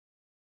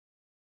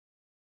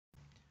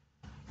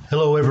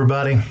Hello,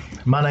 everybody.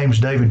 My name's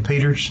David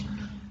Peters.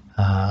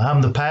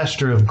 I'm the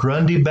pastor of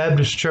Grundy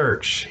Baptist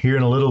Church here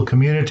in a little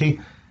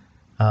community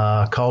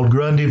called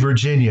Grundy,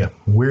 Virginia.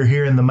 We're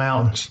here in the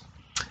mountains.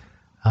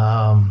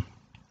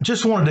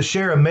 Just wanted to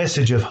share a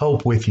message of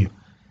hope with you.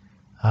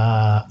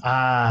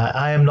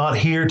 I am not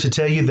here to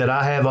tell you that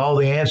I have all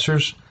the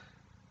answers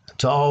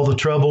to all the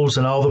troubles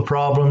and all the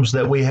problems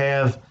that we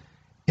have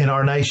in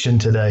our nation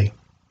today.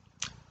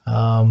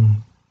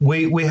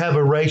 We have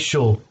a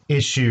racial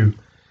issue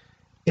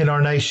in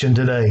our nation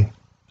today.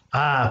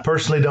 I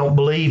personally don't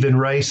believe in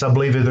race. I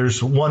believe that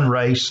there's one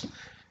race.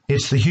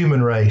 It's the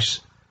human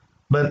race.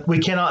 But we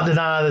cannot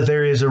deny that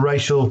there is a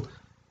racial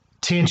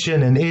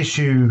tension and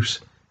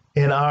issues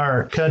in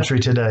our country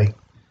today.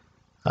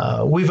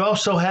 We've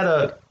also had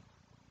a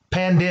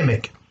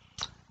pandemic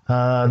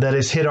that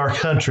has hit our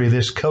country,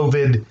 this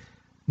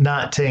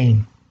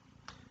COVID-19.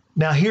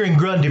 Now, here in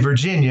Grundy,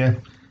 Virginia,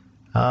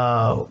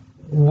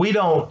 we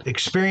don't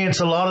experience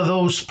a lot of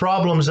those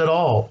problems at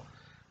all.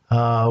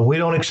 We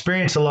don't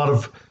experience a lot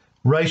of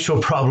racial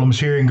problems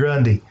here in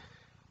Grundy.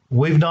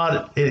 We've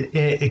not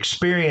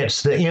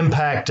experienced the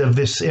impact of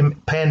this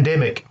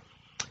pandemic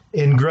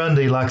in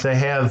Grundy like they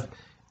have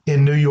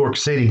in New York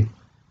City.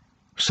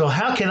 So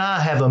how can I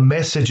have a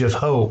message of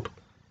hope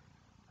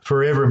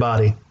for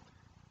everybody?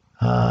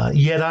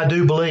 Yet I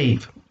do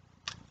believe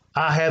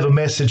I have a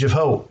message of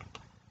hope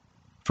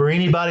for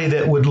anybody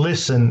that would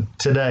listen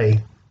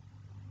today.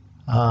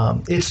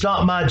 It's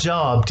not my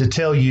job to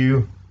tell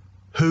you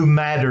who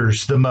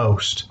matters the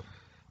most.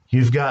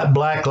 You've got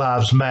Black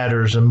Lives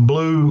Matters and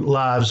Blue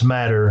Lives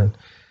Matter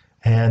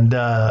and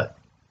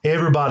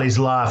everybody's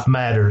life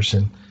matters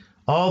and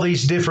all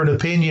these different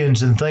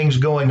opinions and things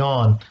going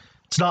on.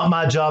 It's not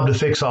my job to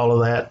fix all of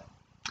that.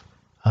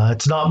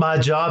 It's not my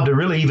job to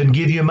really even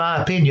give you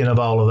my opinion of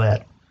all of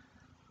that.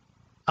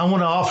 I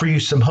want to offer you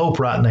some hope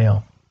right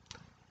now.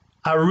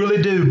 I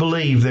really do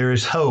believe there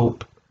is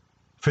hope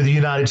for the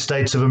United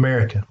States of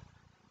America.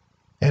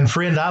 And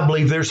friend, I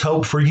believe there's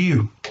hope for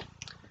you.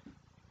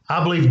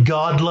 I believe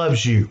God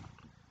loves you.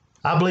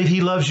 I believe He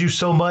loves you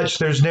so much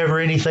there's never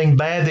anything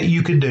bad that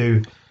you could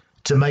do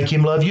to make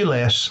Him love you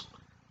less,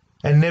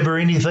 and never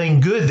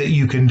anything good that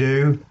you can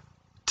do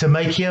to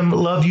make Him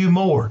love you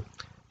more.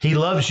 He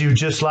loves you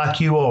just like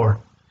you are.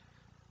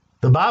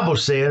 The Bible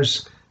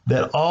says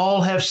that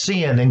all have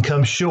sinned and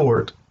come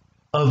short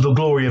of the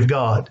glory of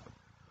God.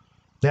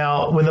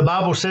 Now, when the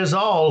Bible says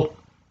all,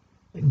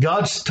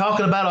 God's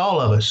talking about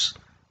all of us.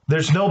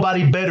 There's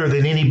nobody better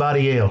than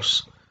anybody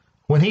else.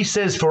 When He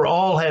says for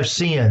all have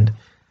sinned,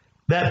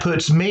 that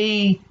puts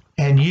me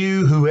and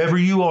you, whoever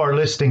you are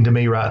listening to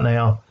me right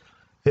now,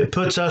 it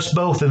puts us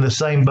both in the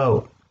same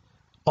boat.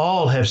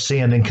 All have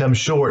sinned and come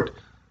short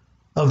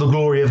of the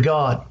glory of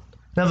God.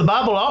 Now, the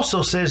Bible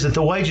also says that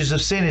the wages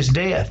of sin is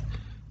death,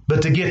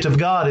 but the gift of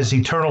God is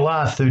eternal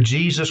life through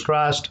Jesus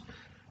Christ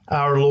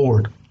our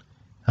Lord.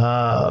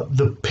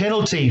 The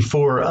penalty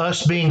for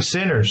us being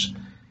sinners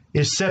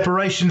is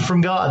separation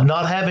from God,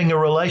 not having a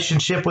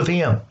relationship with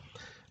Him.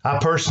 I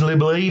personally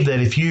believe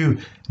that if you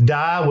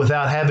die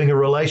without having a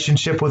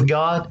relationship with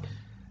God,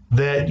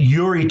 that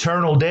your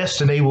eternal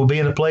destiny will be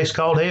in a place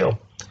called hell.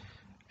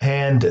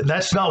 And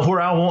that's not where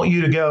I want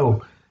you to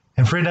go.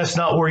 And friend, that's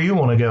not where you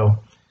want to go.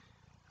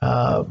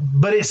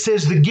 But it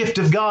says the gift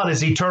of God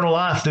is eternal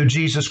life through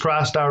Jesus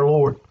Christ our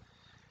Lord.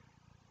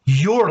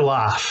 Your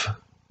life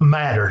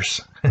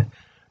matters.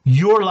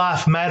 Your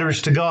life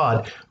matters to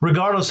God,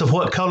 regardless of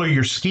what color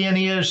your skin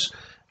is,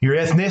 your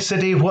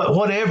ethnicity,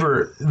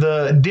 whatever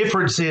the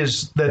difference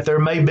is that there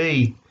may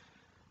be.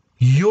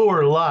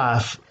 Your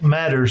life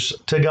matters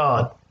to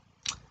God.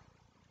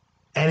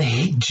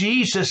 And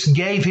Jesus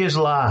gave His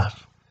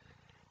life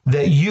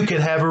that you could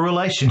have a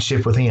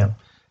relationship with Him.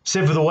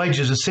 Said for the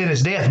wages of sin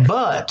is death,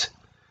 but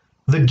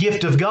the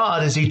gift of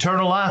God is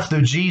eternal life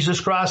through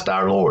Jesus Christ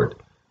our Lord.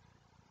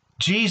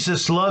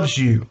 Jesus loves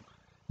you.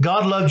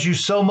 God loves you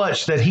so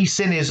much that He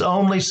sent His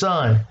only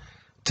Son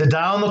to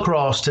die on the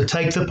cross to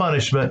take the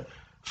punishment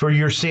for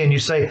your sin. You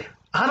say,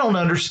 I don't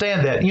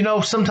understand that. You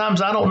know,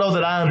 sometimes I don't know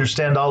that I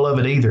understand all of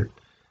it either.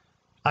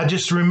 I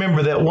just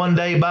remember that one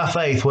day by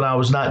faith when I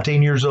was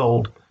 19 years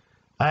old,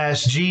 I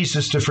asked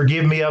Jesus to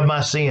forgive me of my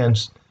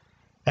sins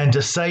and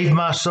to save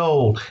my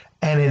soul.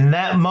 And in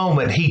that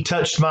moment, He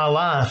touched my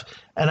life,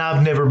 and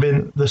I've never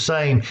been the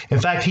same. In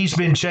fact, He's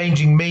been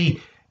changing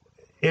me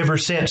ever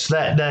since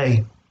that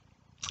day.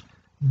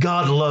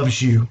 God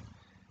loves you,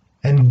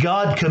 and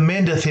God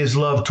commendeth His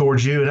love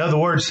towards you. In other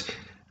words,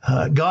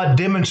 God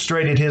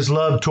demonstrated His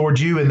love towards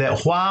you in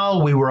that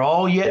while we were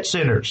all yet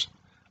sinners,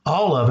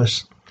 all of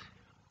us,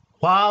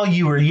 while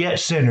you were yet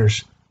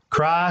sinners,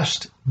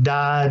 Christ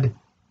died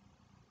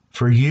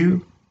for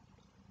you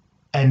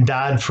and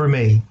died for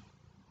me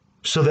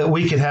so that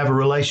we could have a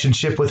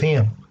relationship with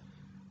Him.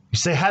 You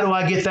say, how do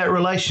I get that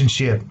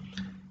relationship?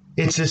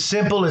 It's as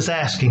simple as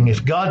asking.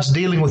 If God's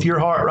dealing with your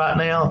heart right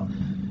now,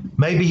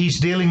 maybe He's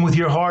dealing with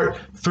your heart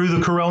through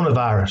the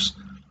coronavirus.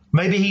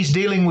 Maybe He's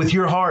dealing with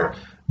your heart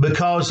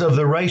because of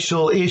the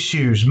racial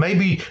issues.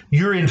 Maybe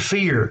you're in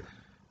fear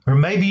Or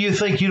maybe you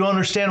think you don't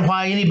understand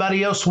why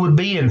anybody else would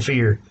be in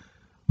fear,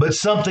 but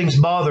something's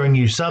bothering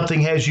you.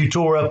 Something has you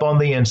tore up on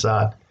the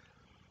inside.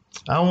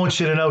 I want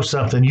you to know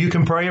something. You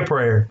can pray a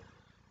prayer.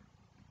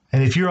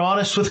 And if you're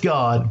honest with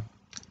God,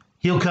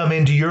 He'll come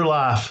into your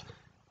life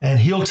and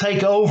He'll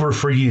take over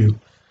for you.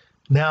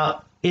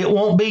 Now, it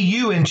won't be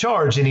you in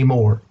charge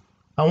anymore.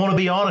 I want to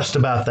be honest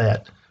about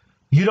that.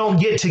 You don't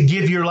get to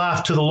give your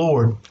life to the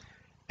Lord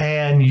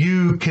and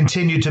you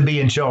continue to be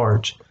in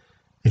charge.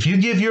 If you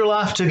give your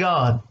life to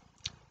God,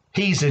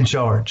 He's in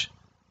charge.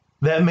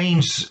 That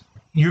means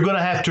you're going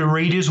to have to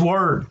read His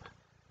Word.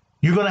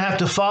 You're going to have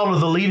to follow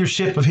the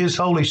leadership of His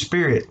Holy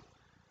Spirit.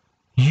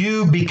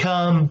 You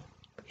become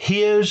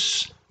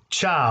His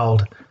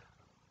child.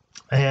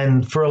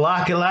 And for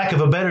lack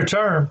of a better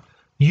term,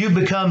 you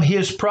become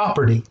His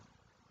property.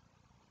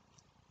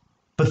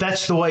 But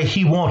that's the way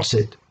He wants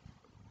it.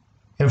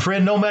 And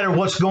friend, no matter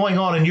what's going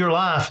on in your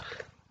life,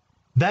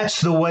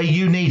 that's the way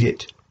you need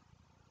it.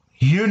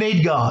 You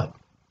need God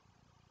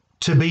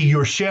to be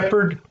your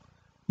shepherd,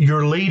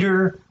 your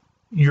leader,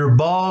 your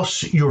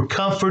boss, your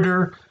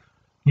comforter,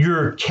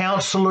 your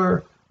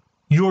counselor,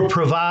 your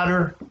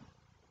provider.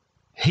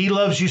 He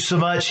loves you so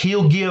much,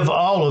 He'll give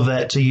all of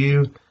that to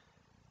you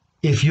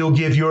if you'll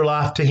give your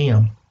life to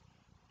Him.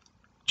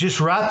 Just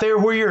right there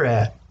where you're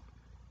at,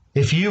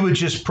 if you would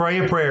just pray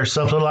a prayer,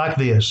 something like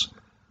this: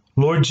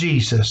 Lord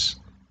Jesus,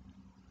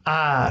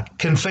 I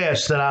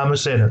confess that I'm a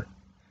sinner.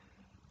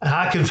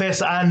 I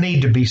confess I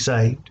need to be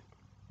saved.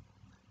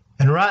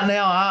 And right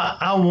now,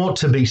 I want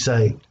to be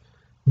saved.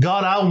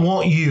 God, I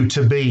want you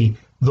to be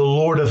the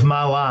Lord of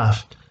my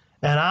life.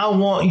 And I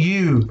want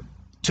you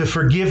to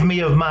forgive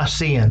me of my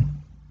sin.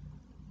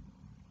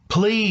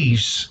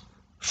 Please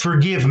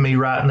forgive me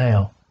right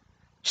now.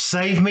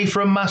 Save me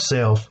from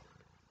myself.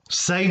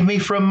 Save me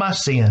from my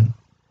sin.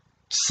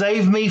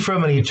 Save me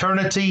from an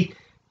eternity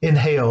in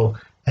hell.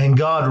 And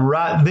God,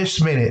 right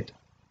this minute,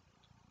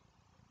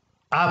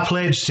 I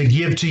pledge to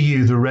give to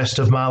you the rest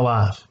of my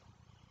life.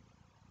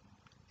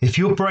 If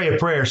you'll pray a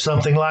prayer,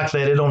 something like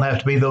that, it don't have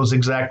to be those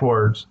exact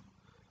words.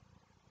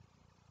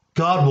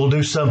 God will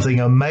do something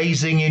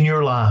amazing in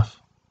your life.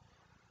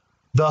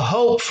 The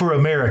hope for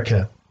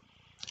America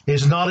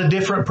is not a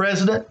different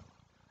president,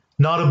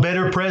 not a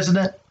better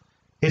president.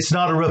 It's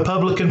not a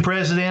Republican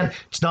president.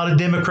 It's not a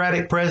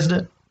Democratic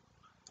president.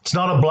 It's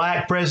not a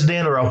black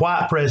president or a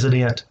white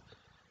president.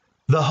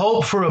 The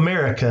hope for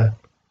America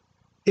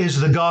is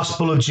the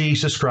gospel of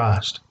Jesus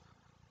Christ.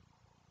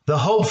 The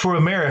hope for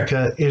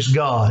America is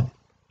God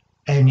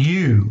and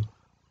you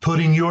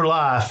putting your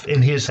life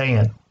in His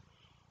hand.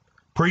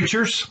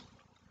 Preachers,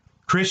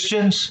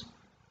 Christians,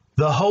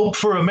 the hope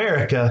for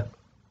America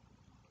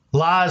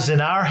lies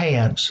in our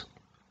hands.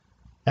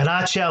 And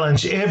I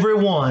challenge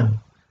everyone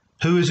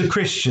who is a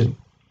Christian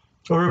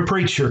or a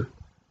preacher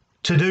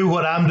to do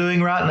what I'm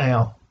doing right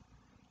now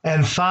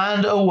and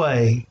find a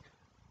way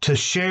to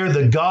share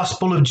the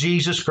gospel of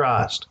Jesus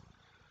Christ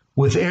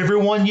with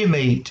everyone you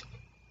meet,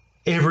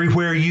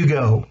 everywhere you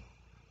go.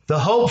 The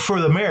hope for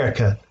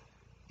America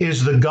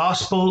is the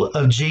gospel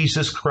of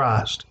Jesus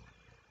Christ.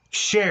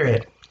 Share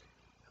it.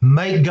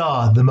 Make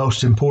God the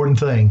most important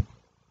thing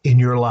in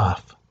your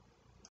life.